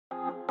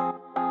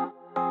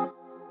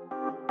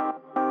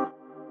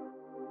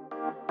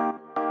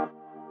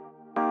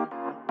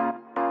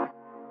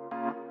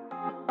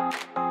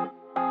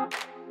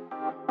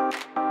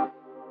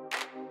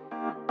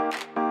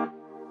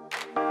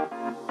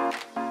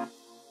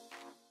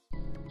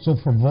So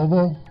for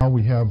Volvo,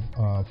 we have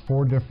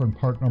 4 different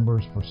part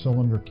numbers for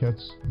cylinder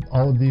kits.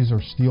 All of these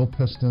are steel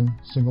piston,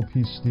 single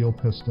piece steel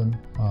piston.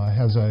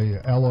 Has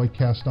a alloy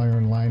cast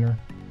iron liner.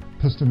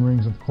 Piston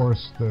rings, of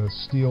course, the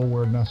steel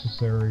where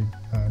necessary,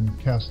 and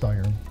cast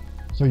iron.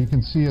 So you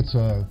can see it's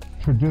a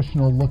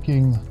traditional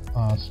looking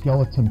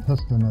skeleton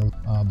piston,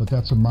 but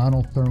that's a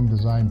monotherm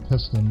design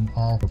piston.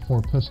 All the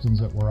 4 pistons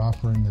that we're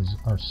offering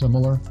are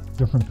similar,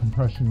 different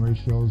compression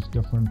ratios,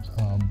 different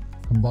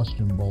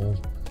combustion bowls.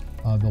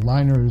 The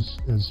liner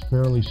is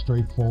fairly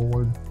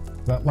straightforward.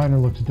 That liner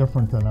looks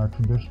different than our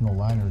traditional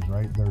liners,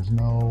 right? There's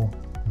no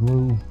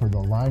groove for the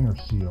liner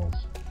seals.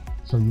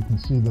 So you can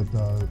see that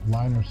the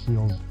liner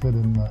seals fit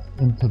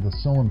into the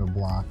cylinder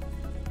block.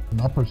 An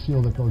upper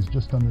seal that goes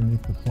just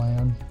underneath the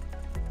flange,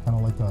 kind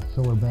of like a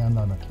filler band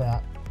on a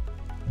cat.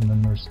 And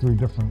then there's 3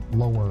 different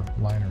lower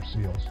liner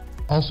seals.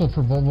 Also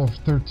for Volvo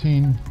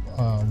 13,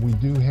 we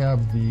do have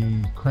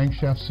the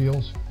crankshaft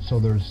seals. So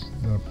there's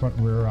the front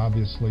and rear,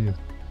 obviously. It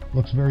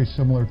looks very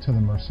similar to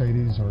the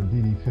Mercedes or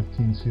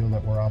DD15 seal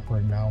that we're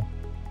offering now.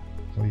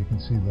 So you can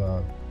see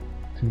the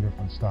 2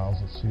 different styles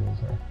of seals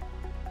there.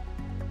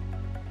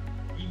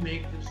 We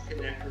make this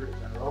connector,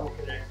 it's our own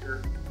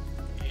connector,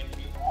 and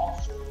we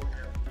also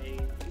have made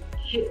the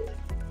kit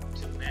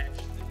to match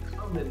the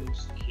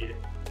Cummins kit.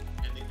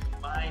 And the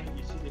combined,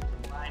 you see the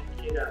combined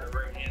kit on the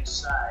right hand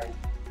side,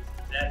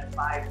 that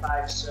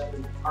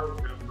 557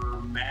 part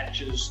number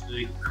matches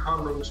the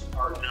Cummins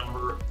part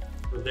number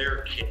for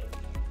their kit.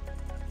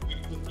 We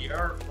put the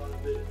R in front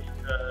of it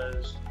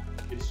because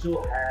it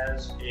still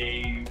has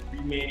a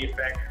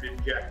remanufactured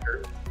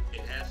injector.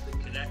 It has the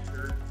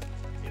connector.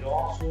 It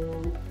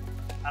also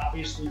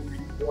obviously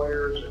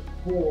requires a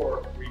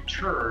core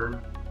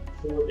return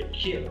for the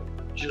kit,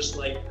 just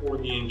like for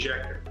the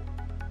injector.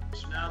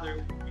 So now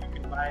you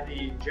can buy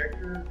the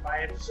injector by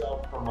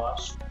itself from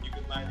us, you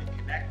can buy the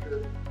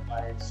connector by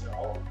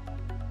itself,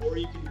 or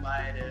you can buy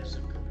it as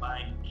a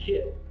combined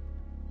kit.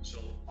 So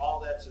all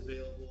that's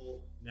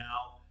available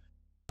now.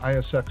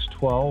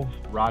 ISX12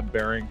 rod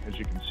bearing, as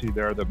you can see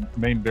there, the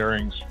main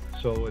bearings.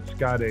 So it's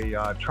got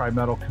a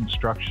tri-metal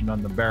construction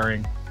on the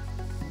bearing.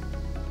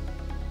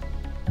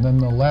 And then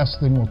the last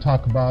thing we'll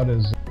talk about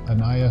is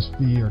an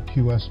ISB or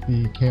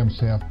QSB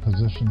camshaft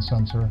position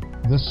sensor.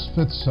 This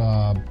fits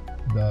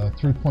the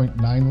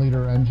 3.9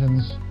 liter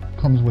engines,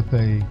 comes with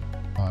a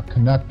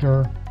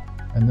connector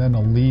and then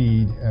a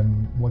lead,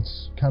 and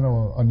what's kind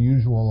of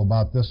unusual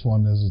about this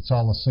one is it's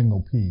all a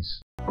single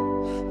piece.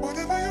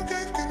 Whatever you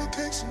get, gonna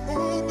take some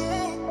more.